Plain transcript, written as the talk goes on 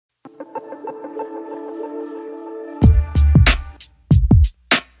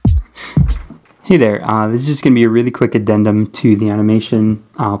Hey there, this is just going to be a really quick addendum to the animation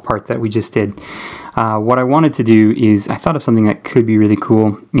part that we just did. What I wanted to do is, I thought of something that could be really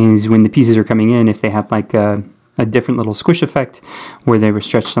cool, is when the pieces are coming in, if they had like a different little squish effect where they were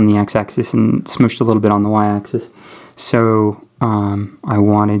stretched on the x-axis and smushed a little bit on the y-axis. So I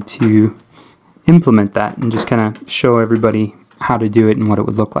wanted to implement that and just kind of show everybody how to do it and what it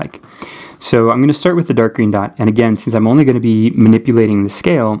would look like. So I'm going to start with the dark green dot, and again, since I'm only going to be manipulating the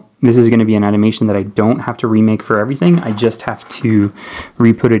scale, this is going to be an animation that I don't have to remake for everything. I just have to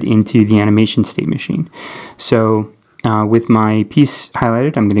re-put it into the animation state machine. So with my piece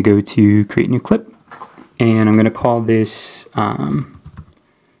highlighted, I'm going to go to create new clip, and I'm going to call this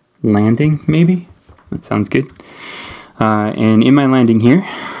landing, maybe. That sounds good. And in my landing here,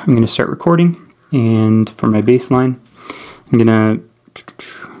 I'm going to start recording, and for my baseline, I'm going to,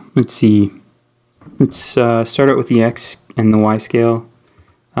 let's see, let's start out with the X and the Y scale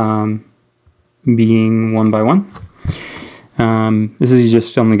being 1 by 1. This is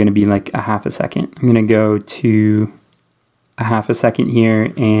just only going to be like a half a second. I'm going to go to a half a second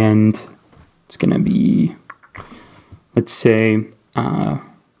here, and it's going to be, let's say,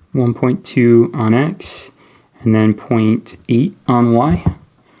 1.2 on X, and then 0.8 on Y.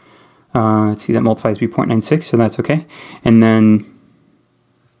 Let's see, that multiplies to be 0.96, so that's okay. And then,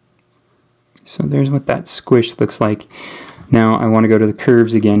 so there's what that squish looks like. Now I want to go to the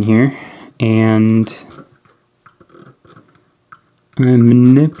curves again here, and I'm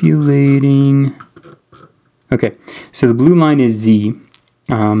manipulating. Okay, so the blue line is Z.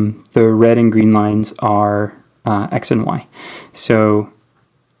 The red and green lines are X and Y. So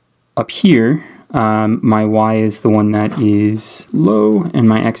up here, my Y is the one that is low, and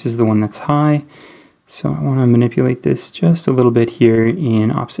my X is the one that's high. So I want to manipulate this just a little bit here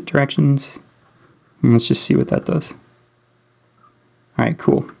in opposite directions. And let's just see what that does. Alright,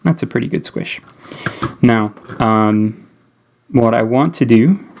 cool. That's a pretty good squish. Now, what I want to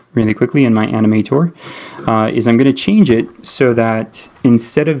do really quickly in my animator is I'm going to change it so that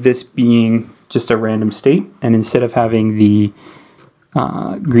instead of this being just a random state, and instead of having the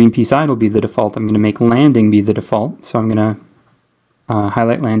green piece idle be the default, I'm going to make landing be the default. So I'm going to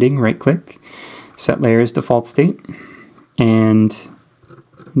highlight landing, right click, set layer as default state, and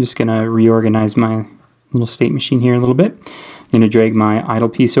I'm just going to reorganize my little state machine here a little bit. I'm going to drag my idle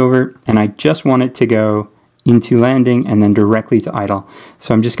piece over, and I just want it to go into landing and then directly to idle.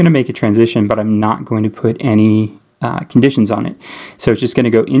 So I'm just going to make a transition, but I'm not going to put any conditions on it. So it's just going to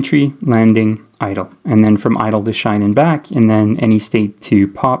go entry, landing, idle, and then from idle to shine and back, and then any state to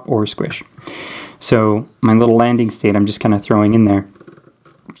pop or squish. So my little landing state I'm just kind of throwing in there.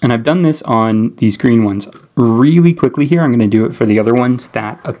 And I've done this on these green ones. Really quickly here, I'm going to do it for the other ones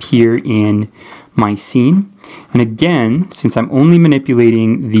that appear in my scene. And again, since I'm only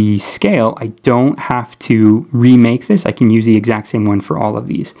manipulating the scale, I don't have to remake this. I can use the exact same one for all of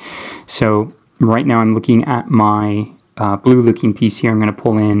these. So right now I'm looking at my blue looking piece here. I'm going to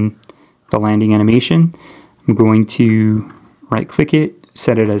pull in the landing animation. I'm going to right click it,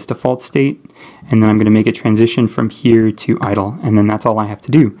 set it as default state, and then I'm going to make a transition from here to idle, and then that's all I have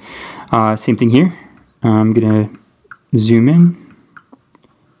to do. Same thing here. I'm going to zoom in,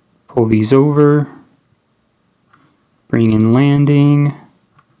 pull these over, bring in landing,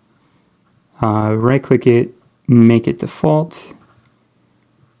 right click it, make it default,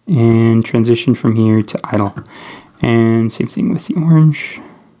 and transition from here to idle. And same thing with the orange.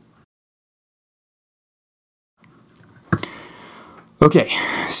 Okay,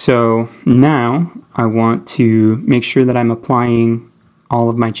 so now I want to make sure that I'm applying all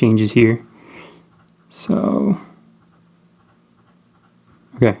of my changes here. So,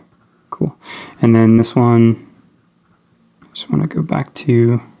 okay, cool. And then this one, I just want to go back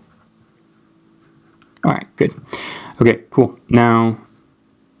to, all right, good. Okay, cool. Now,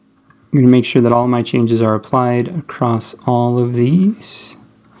 I'm going to make sure that all my changes are applied across all of these,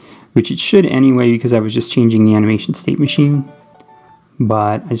 which it should anyway because I was just changing the animation state machine.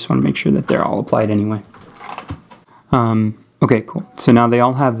 But I just want to make sure that they're all applied anyway. Okay, cool. So now they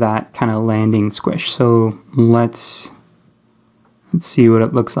all have that kind of landing squish. So let's see what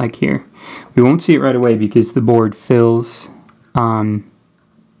it looks like here. We won't see it right away because the board fills in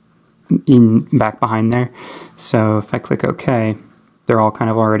back behind there. So if I click OK, they're all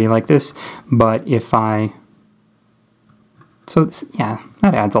kind of already like this. But if I, so this, yeah,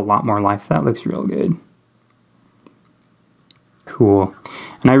 that adds a lot more life. That looks real good. Cool.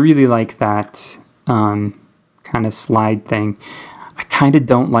 And I really like that kind of slide thing. I kind of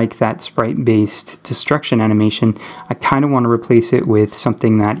don't like that sprite-based destruction animation. I kind of want to replace it with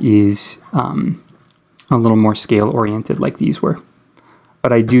something that is a little more scale-oriented like these were.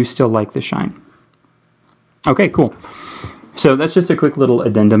 But I do still like the shine. Okay, cool. So that's just a quick little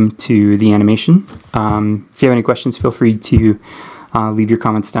addendum to the animation. If you have any questions, feel free to leave your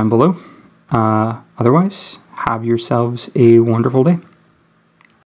comments down below. Otherwise, have yourselves a wonderful day.